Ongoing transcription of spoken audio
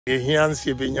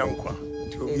Ehiansi benyankwa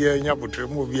to be a nyabutre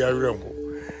mo bi aweremho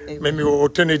meme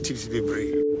alternatives be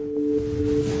brave.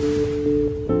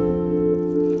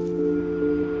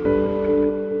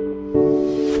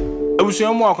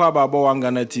 Abusuamu akwa baba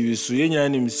wangana TV so yenya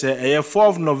nim se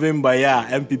 4th November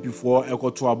ya MPP for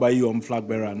ekoto abayi om flag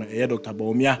bearer no Dr.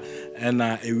 Bawumia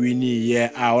na ewini ye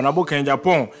a onabo Ken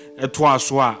Agyapong eto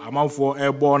aso a amanfo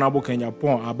ebo onabo Ken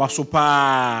Agyapong abaso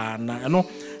pa na eno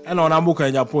onabo Ken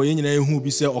Agyapong yenyina ehu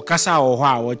bi se okasa wo ho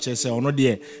a wo che se ono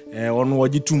de ono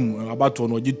ogitum abato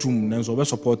ono ogitum nenso be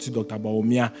support Dr.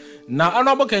 Bawumia na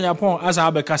onabo Ken Agyapong asa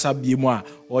abekasa biemu a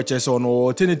wo che se ono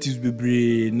alternatives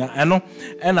bebre na eno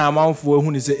amanfo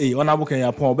ehu ni se onabo Ken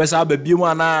Agyapong obesa ababiemu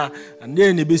ana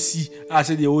ande ne besi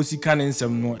ase de wo sika ne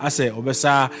nsem no ase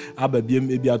obesa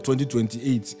ababiem ebia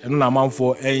 2028 eno na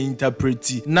amanfo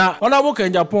interpreti na onabo Ken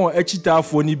Agyapong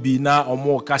echitafo ni bi na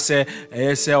omo kase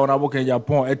se onabo Ken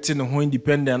Agyapong eti ne ho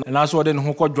independent na so de ne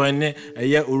ho ko join ne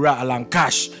Ora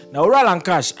Alancash na Ora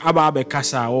Alancash aba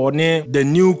kasa one the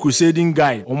new crusading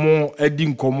guy omo edi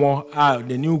nkomo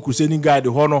the new crusading guy de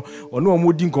ho no ono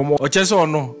omo di nkomo o chese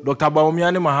ono Dr.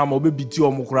 Bawumia ne mahama obebiti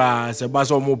omo kra se ba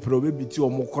so omo pro obebiti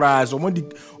omo kra so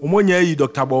omo nya yi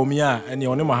Dr. Bawumia ene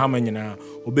one mahama nyina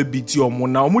obebiti omo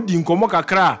na omo di nkomo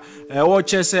kakra wo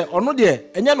chese ono de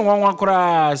enye no nwanwa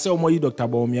kra se omo yi Dr.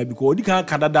 Bawumia biko odi kan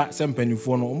kadada se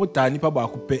mpanifo no omo ta nipa ba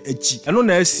akupe echi eno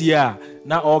na asia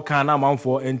na all kan na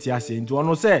manfo enti ase enti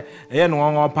ono se no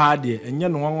nwanwa pa de enye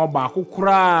no nwanwa ba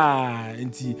akukura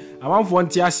enti amanfo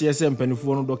enti ase se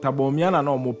mpanifo no Dr. Bawumia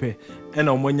na omo pe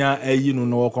ena omonya ayi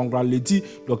no congratulate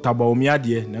Dr. Bawumia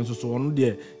de nenso so ono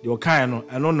de o kan no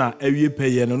eno na awie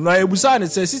peye no na ebusa ne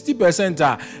se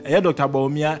 60% a Dr.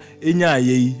 Bawumia enya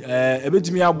ayi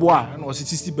ebetimi aboa na o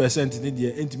 60% ne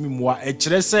de entimi moa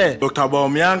kire se Dr.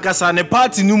 Bawumia nkasa ne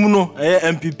party num no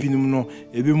MPP num no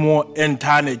ebi mo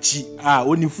enta na chi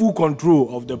oni full control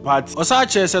of the party osa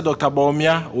kire se Dr.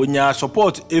 Bawumia onya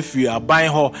support efi aban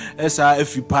ho esa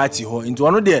efi party ho into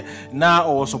ono de na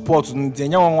o support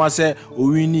ntenya wonwa se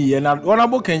owini ye na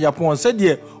onabo Ken Agyapong se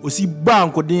de osi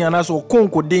banko din ana so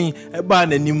konko din ba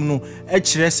nanim no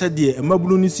kire se de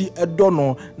emabulu ni si edo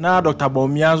no na Dr.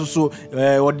 Bawumia so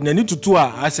ordinary tutu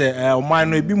a ase oman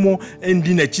no ebi mo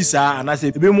endi na chi saa ana se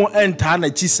ebi mo enta na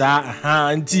chi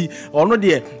saa nti ono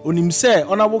de onim se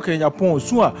onabo Ken Agyapong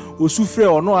su a osu frɛ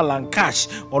ono Alancash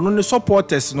ono ne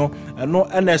supporters no eno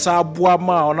enesa aboa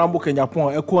ma onabo Ken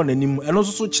Agyapong ekɔ nanim eno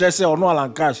so kire se ono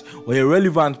Alancash o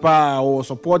relevant pa o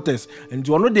supporters and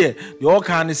you know the all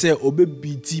can say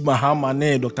obebiti mahama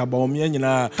ne Dr. Bawumia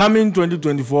nyina coming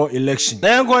 2024 election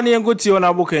na enko ne enko ti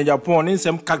onabo Ken Agyapong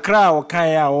nsem kakra o kan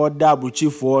ya o da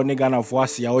buchifo ne Ghana fo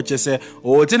ase ya o chese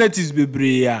alternatives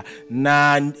bebre ya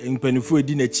na mpanifo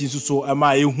edi na chi so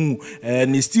ama ehu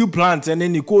ni steel plant and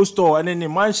ni coal store and ni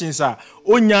mansions a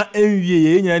onya enwie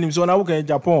ye nya nim so onabo Ken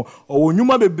Agyapong o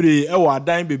wonyuma bebre e wo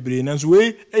adan bebre na so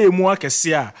we eyemu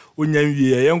akese a onya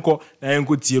enwie yenko na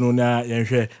yenko tie no na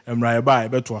yenhwe emra ba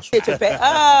ebeto aso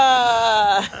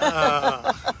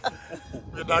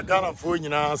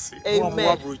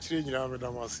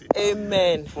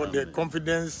Amen. For the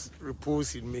confidence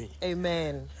repose in me.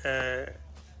 Amen.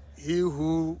 He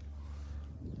who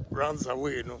runs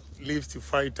away lives to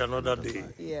fight another day.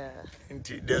 Yeah. And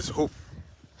there's hope.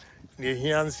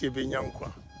 Ehiansi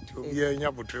benyankwa to be a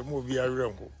nyabutre mo bi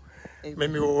aweremho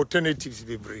meme alternatives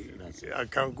be brave. I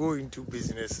can go into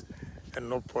business and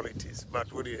not politics,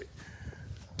 but what the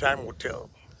time will tell.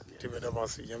 No. What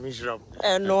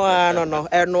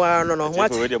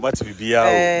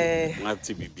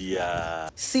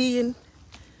seeing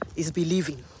is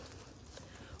believing.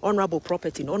 Honorable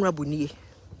property, honorable nie.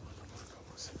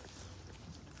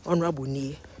 Honorable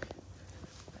nie.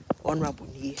 Honorable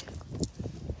nie.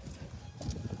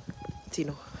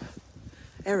 Tino.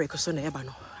 Eric so na eba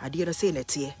no. Ade na say na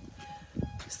tie.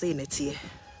 Say na tie.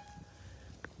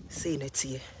 Say na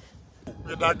tie.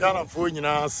 Amen.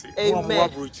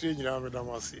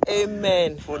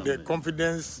 For the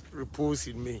confidence repose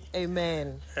in me.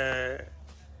 Amen.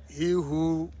 He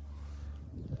who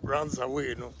runs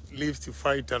away lives to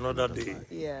fight another day.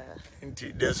 Yeah. And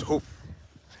there's hope.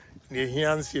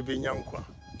 Ehiansi benyankwa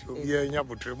to be a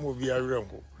nyabutre mo bi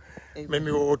aweremho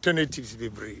meme alternatives be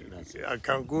brave. I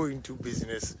can go into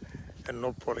business and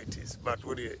not politics, but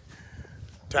what the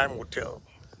time will tell.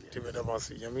 No.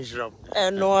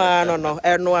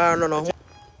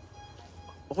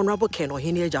 Honorable Ken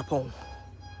Agyapong.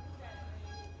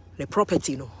 The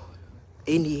property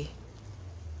any.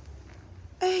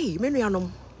 Hey,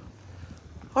 menuanom.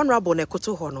 Honorable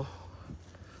Nekoto hono.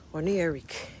 Oni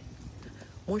Eric.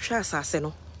 Monsha asase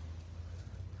no.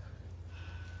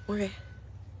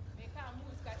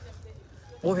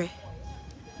 More.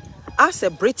 As a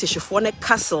British for ne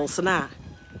castles na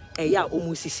ya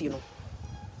omusisi no.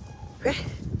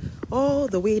 All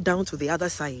the way down to the other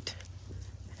side.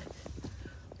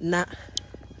 Na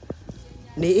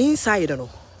the inside no.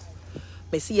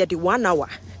 Me see ya the 1 hour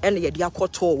and ya the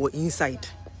akoto inside.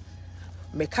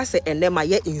 Me kase enema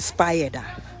ye inspired.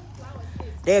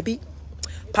 There be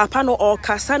papa no all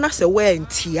kasana se we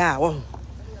ntia wo.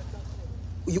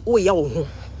 You o ya wo ho.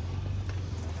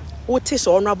 What is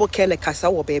honorable Ken kasa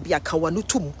wo baby aka wanu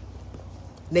tum.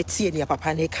 Na tie ni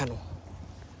papa na ka no.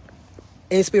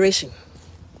 Inspiration.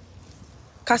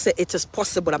 Kase it is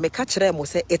possible. I make kire mo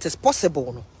say it is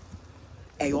possible no.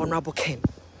 E honorable Ken.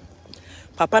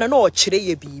 Papa na o kire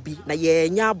ye bibi na ye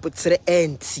nya abotre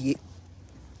entie.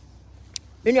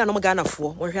 Menu anom Ghana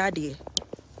fo mo hwe ade.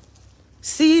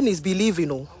 Seeing is believing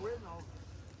no.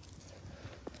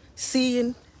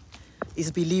 Seeing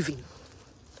is believing.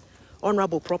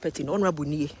 Honorable property, honorable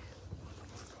nie.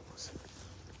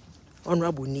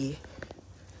 Honorable nie.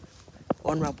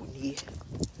 Honorable nie.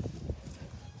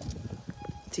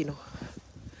 Tino.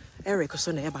 Eric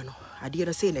so na eba no. Ade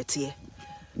na say na tie.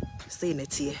 Say na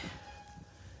tie.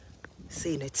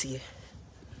 Say na tie.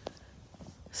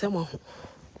 Someone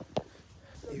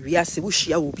we are se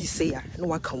wuhia wo bi say a na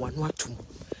waka wano atum.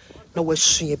 Na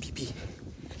wasua bibi.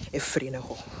 Efre na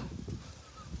ho.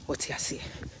 Oti ase.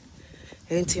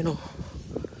 Enti no.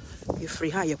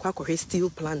 Efre ha ye kwa kohwe steel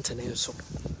plant na enso.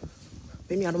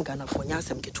 Menu anom Ghana for nya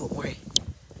asem keto more.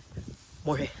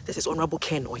 More. This is Honorable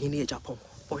Ken or Ken Agyapong.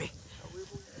 More.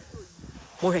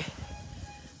 More.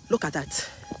 Look at that.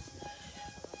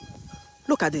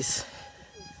 Look at this.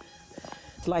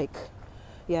 It's like,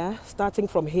 yeah, starting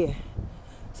from here.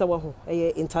 So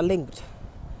interlinked.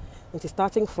 It is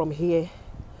starting from here.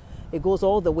 It goes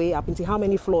all the way up into how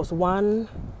many floors? 1,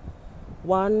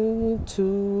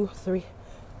 2, 3.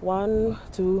 1,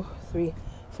 2, 3,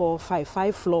 4, 5.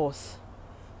 5 floors.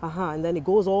 And then it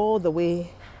goes all the way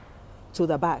to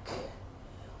the back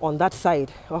on that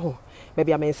side. Oh,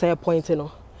 maybe I may say a point, you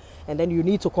know. And then you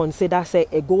need to consider, say,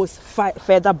 it goes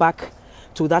further back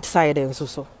to that side and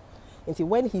so. And see,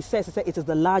 when he says it is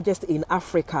the largest in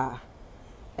Africa,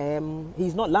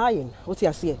 he's not lying. What's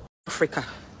he saying? Africa.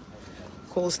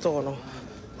 Cold store, no?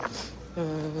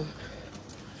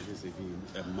 It is even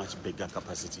a much bigger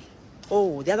capacity.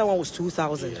 Oh, the other one was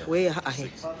 2,000. Yeah. Where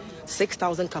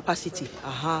 6,000 capacity.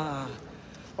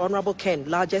 Honorable Ken,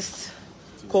 largest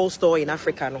cold store in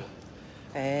Africa, no?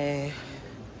 It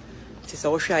is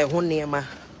also a honeyma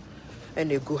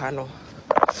and a guhano.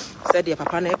 Said the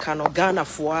papa ne kano Ghana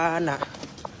fuana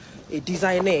a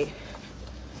designer.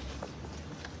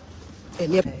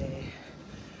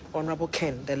 Honorable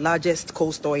Ken, the largest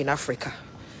cold store in Africa,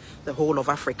 the whole of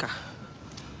Africa.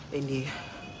 In the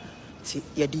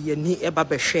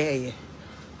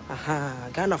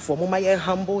Ghana for mama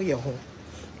humble ye ho.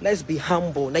 Let's be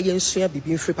humble. Na yensua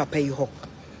bibi mfiri papa yi ho.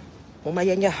 Mama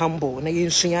yenye humble na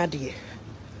yensua de.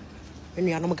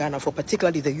 Enu anom Ghana for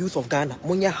particularly the youth of Ghana.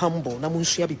 Munye humble na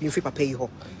munsua bibi mfiri papa yi ho.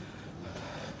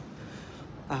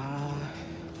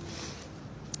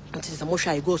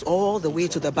 It goes all the way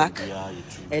to the back,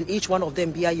 and each one of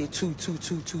them be a two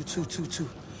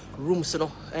rooms, you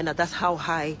know, and that's how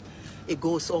high it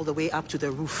goes all the way up to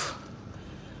the roof.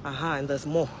 And there's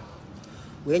more.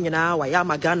 When you know, I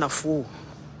am a Ghana fool.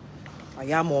 I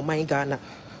am all my Ghana.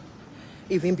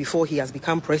 Even before he has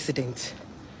become president,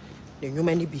 the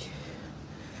human be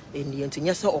in the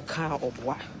Antinyasa or car or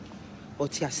what?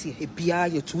 But you see, it be a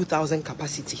 2,000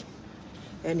 capacity.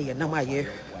 And you know my year.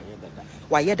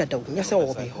 Why the dog? Yes, the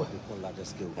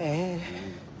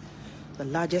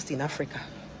largest in Africa.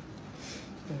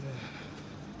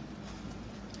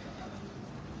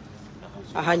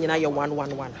 You know, you're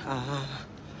 111.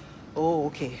 Oh,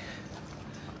 okay.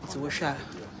 So we shall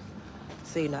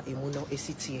say na imuno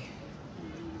ACTA.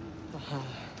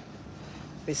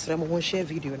 Besra mo won share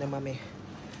video na mame.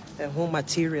 Home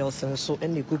materials and so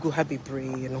any Google happy pray,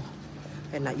 you know.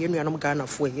 And na yenu anom Ghana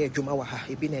fo ye adwuma wa ha.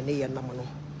 Ebi na ne ye nam no.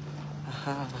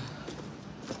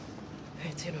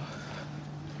 You know,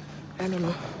 I don't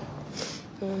know.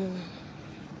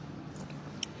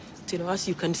 You know, as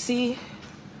you can see,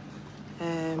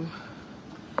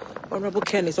 Honorable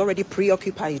Ken is already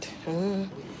preoccupied.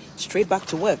 Straight back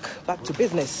to work, back to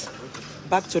business,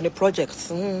 back to the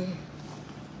projects.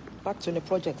 Back to the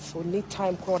projects. We need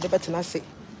time. Crowd better not say.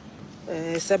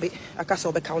 Sabi, I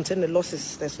can't be counting the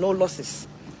losses. There's no losses.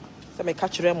 So me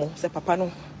catch them. Say, Papa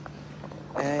no.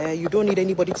 You don't need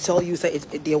anybody to tell you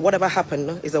that whatever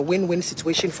happened is a win-win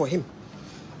situation for him.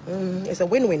 It's a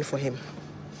win-win for him.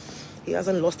 He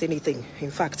hasn't lost anything. In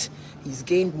fact, he's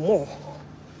gained more.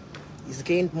 He's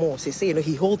gained more. So say, you know,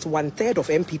 he holds 1/3 of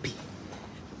MPP.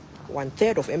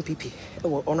 1/3 of MPP.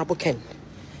 Honorable Ken.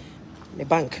 The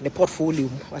bank, the portfolio,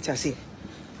 what I say.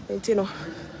 And you know,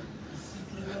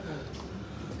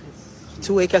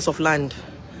 2 acres of land.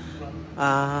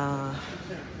 A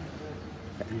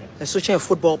switching a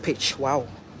football pitch. Wow.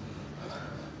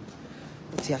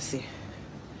 What I say.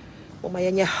 Oh my,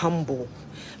 humble.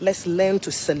 Let's learn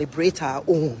to celebrate our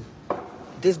own.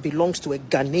 This belongs to a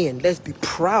Ghanaian. Let's be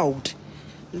proud.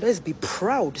 Let's be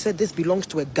proud. Said this belongs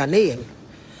to a Ghanaian.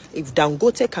 If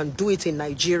Dangote can do it in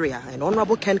Nigeria and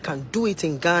Honorable Ken can do it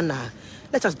in Ghana,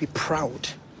 let us be proud.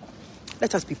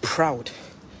 Let us be proud.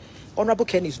 Honorable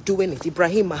Ken is doing it.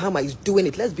 Ibrahim Mahama is doing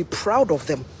it. Let's be proud of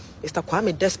them. Mr.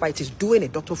 Kwame Despite is doing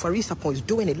it. Dr. Farisapon is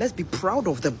doing it. Let's be proud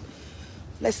of them.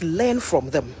 Let's learn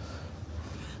from them.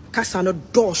 Kasano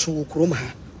dosu ukroma.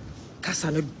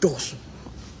 Kasano dosu.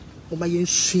 Omayen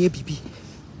shie bibi.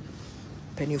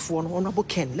 Pennyfo Honorable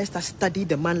Ken. Let's not study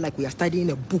the man like we are studying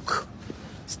a book.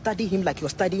 Study him like you're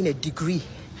studying a degree.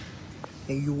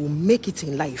 And you will make it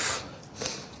in life.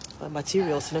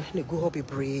 Materials, they go up a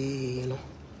brain.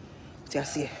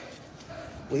 Just see.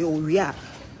 We are.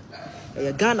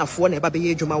 Ghana for never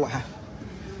be Jumawa.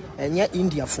 And yet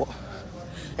India for.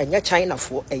 And yet China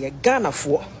for. And yet Ghana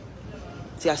for.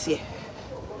 Just see.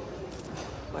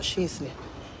 Machines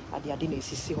at the Adine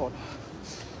CC Hall.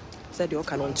 Said you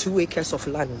can on 2 acres of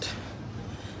land.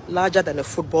 Larger than a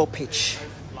football pitch.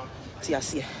 Just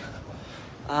see.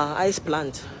 Ice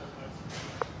plant.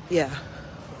 Yeah.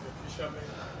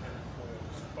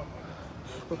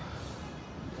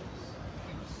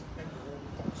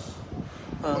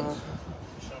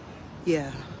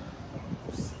 Yeah.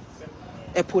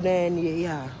 Epunen,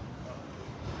 yeah.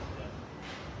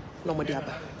 No more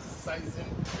diaba.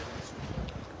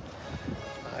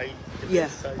 Yeah.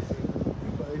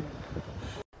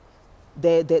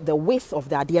 The width of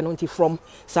the Adianonti from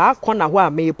sa corner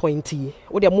where may pointy.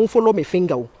 Would you move follow me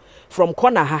finger from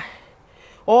corner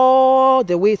all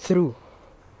the way through.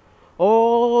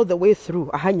 All the way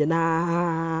through.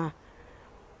 Ahanyana.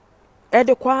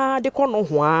 Edekwa deko no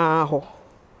hwa ho.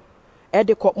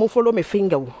 Edeko mo follow me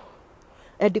finger.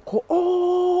 Edeko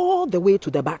all the way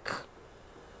to the back.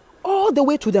 All the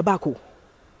way to the back.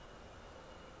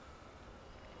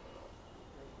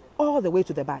 All the way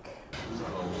to the back.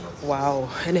 Wow.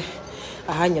 Ene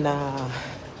ahanyana.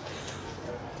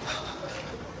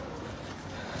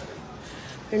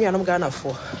 I'm Ghana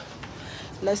for.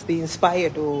 Let's be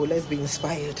inspired, oh, let's be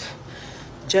inspired.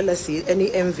 Jealousy, any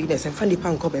enviness, and funny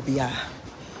panko baby.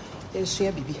 Yes,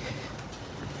 share baby.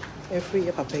 Every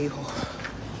year, papa.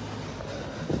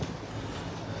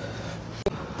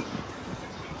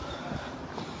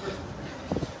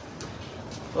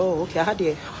 Oh, okay. I had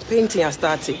the painting I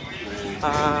started.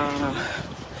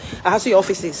 I have see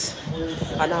offices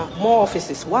and more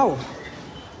offices. Wow.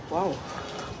 Wow.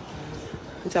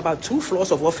 It's about 2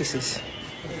 floors of offices.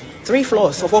 3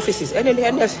 floors of offices. And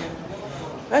then there's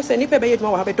I said, Nipe Bayet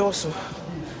Mau have it also.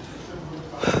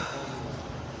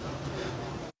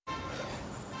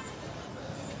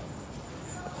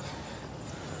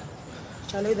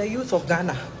 Charlie, the youth of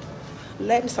Ghana,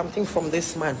 learn something from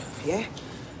this man. Yeah?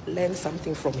 Learn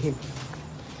something from him.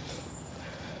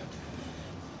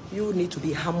 You need to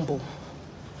be humble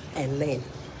and learn.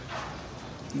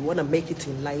 You want to make it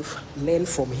in life, learn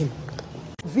from him.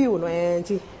 View no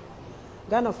auntie.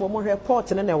 Ghana for more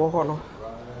report and then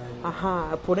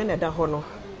aha, put in a dahono.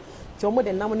 So more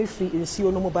than nominally free in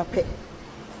Siono Mubape.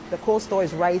 The cold store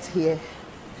is right here.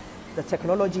 The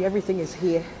technology, everything is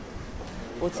here.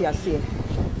 What's here?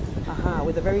 Aha,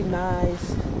 with a very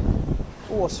nice,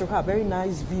 oh, sure, a very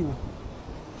nice view.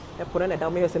 I put in a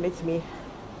down here, makes me.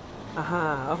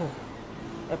 Aha, oh,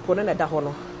 I put in a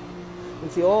dahono. You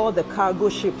see all the cargo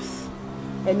ships.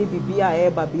 Any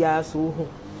bibia, babia, so.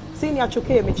 Senior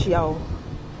choke, Michiao.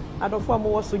 I don't form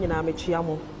more soon in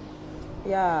Amichiamo.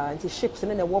 Yeah, and the ships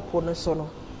and then a warp on the sono.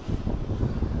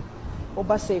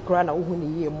 Oba say crana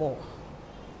uhuni ye more.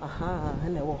 Aha,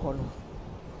 and a walk on.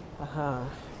 Aha.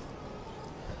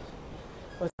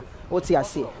 What's he say?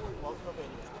 So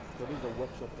this is the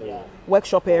workshop area.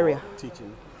 Workshop area.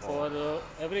 Teaching. For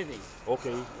everything.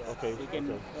 Okay, okay. We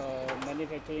can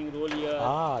manufacturing roll here.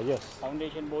 Ah, yes.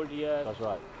 Foundation board here. That's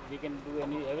right. We can do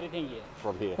everything here.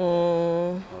 From here.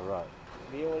 All right.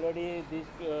 We already this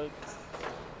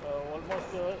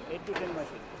almost 8 to 10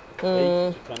 machines. 8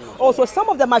 to 10 machines. Oh, so some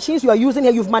of the machines you are using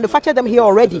here, you've manufactured them here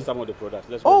already. Some of the products.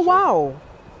 Let's Oh, go wow.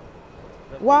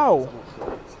 Wow.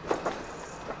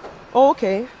 Oh,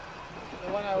 okay.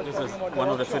 The one I was This talking is about, one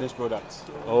of the workshop. finished products.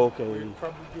 Okay.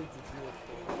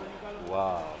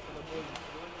 Wow.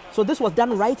 So this was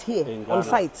done right here In on Ghana.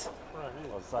 site.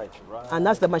 site, right? And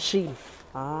that's the machine.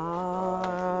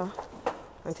 Ah,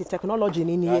 anti-technology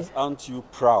in here. Guys, aren't you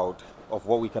proud of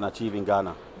what we can achieve in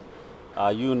Ghana?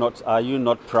 Are you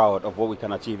not proud of what we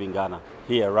can achieve in Ghana?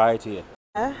 Here, right here.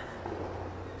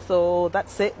 So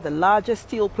that's it, the largest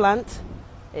steel plant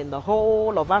in the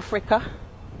whole of Africa.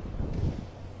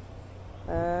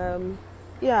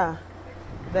 Yeah,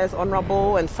 there's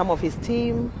Honorable and some of his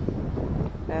team.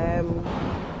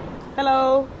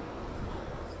 Hello.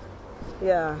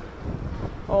 Yeah,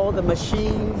 all the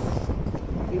machines.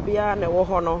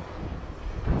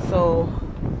 So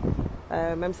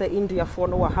I'm saying India for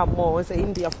no have more. I say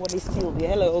India for this steel.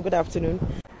 Hello, good afternoon.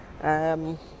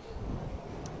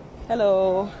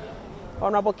 Hello,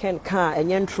 Honorable Ken and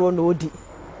Yentro no di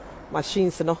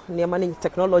machines no near money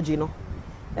technology no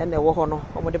and the wohono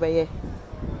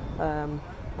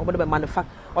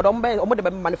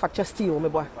manufacture steel, my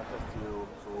boy. So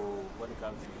when it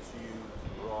comes to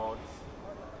tubes, rods,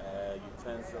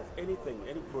 utensils, anything,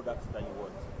 any products that you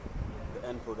want, the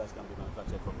end products can be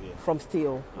manufactured from here. From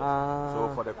steel.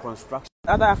 So for the construction,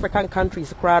 other African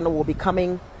countries will be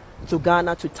coming to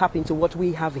Ghana to tap into what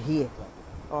we have here.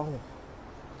 Oh.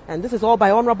 And this is all by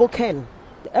Honorable Ken.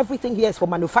 Everything here is for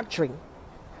manufacturing.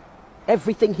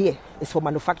 Everything here is for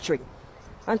manufacturing.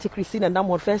 Auntie Christine and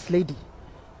I'm first lady.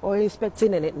 Or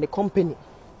inspecting in the company.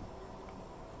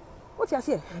 What you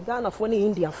say? Ghana for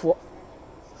India for.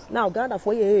 Now Ghana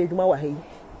for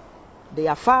they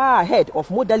are far ahead of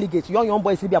more delegates. Young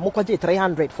boys will be a mokoje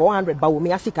 300, 400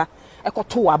 Bawumia sika. Eko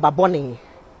to ababone.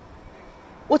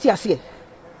 What you say?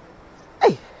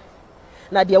 Hey.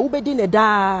 Na dia ubedi ne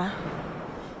da.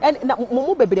 And na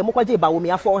mumu bebe de mokoje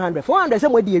Bawumia 400. 400 say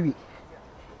mo di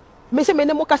me say me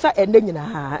ne mokasa ende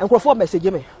nyina. Enkrofo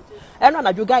message me. And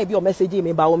when you guy be your message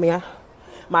me Bawumia,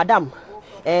 Madam,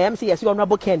 MCS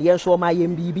Honorable Ken, yes, so my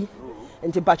MBB.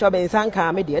 And to patch up in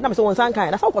Sanka, me dear. Now, so on Sanka,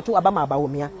 and I thought to Abama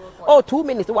Bawumia. Oh, 2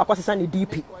 minutes to walk on the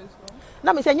DP.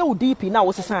 Now, me say, you DP now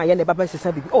was a sign, and the Baba says,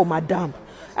 oh, Madam.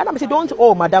 And I say, don't,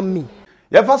 oh, Madam, me.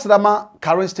 Yeah, first Dama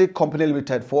Currency Company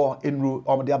Limited for in Ru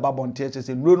or the Babon Teachers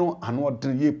in Runo and what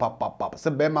do ye papa. Se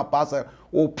Bema Pasa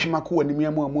or Pimaku and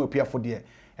Miamu appear for dear.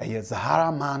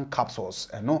 Zahara man capsules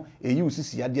no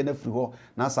use yade na firi ho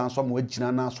na san so mo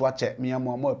agina na so ache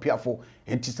miamo mo apiafo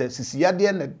enti se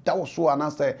sisiyade na dawo so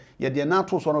anase yede na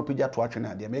to so no pija to atwe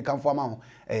na de me kan fo ma ho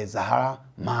Zahara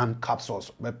man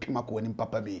capsules be pima ko anim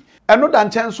papa bi eno da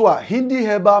nchen so a Hindi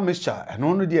herbal mixture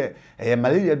eno no de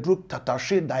malaria drug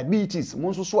tatashe diabetes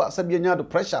mo so so asabia nya do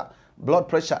pressure blood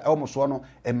pressure almost one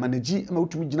and manage ma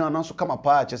utumi gina na so kama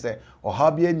pa che se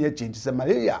oha bia nya change se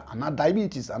malaria ana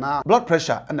diabetes ana blood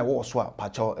pressure and wo so a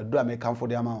pacho edu American for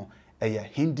the amount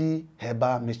Hindi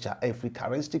herbal mixture Free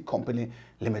Currency Company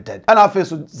Limited and afa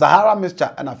so Zahara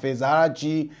mixture and afa Zahara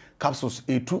G capsules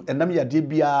etu enam yade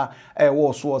bia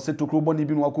wo so se tokrobo ni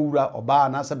bi no akowura oba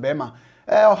na se bema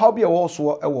oha bia wo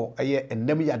so wo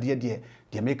enam yade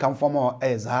de American form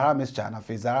Zahara mixture and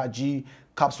afa Zahara G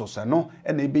capsules no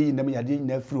and be nam yade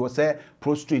nyina free say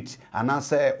prostrate ana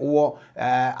say wo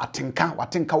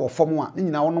watenka wo form a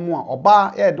nyina wono mu a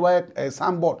oba do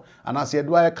sandboard ana say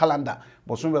do calendar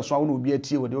boso be so wono obi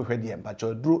atie wo de wo hwede mpa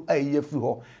cho duro aye free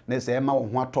ho na say ma wo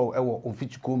ho atọ wo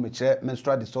onfichiko mekire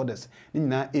menstrual disorders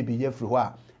nyina ebi ye free ho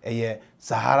a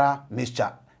Sahara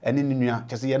mixture eni nua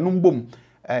kese ye numbom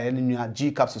eni nua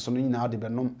G capsules no nyina de be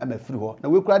nom ama free ho na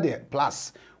we kura de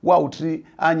plus wa utri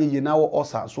anye ye na wo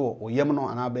osa so oyem no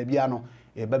ana ba bia no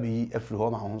e ba be afiri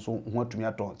ho ma ho so ho atumi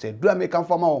ato se dura me kan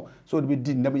fama ho so de be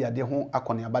di nnabu yade ho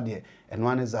akone aba de eno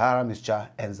ane Zahara mixture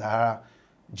and Zahara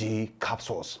G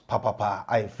capsules papa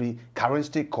Free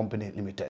Currency Company Limited.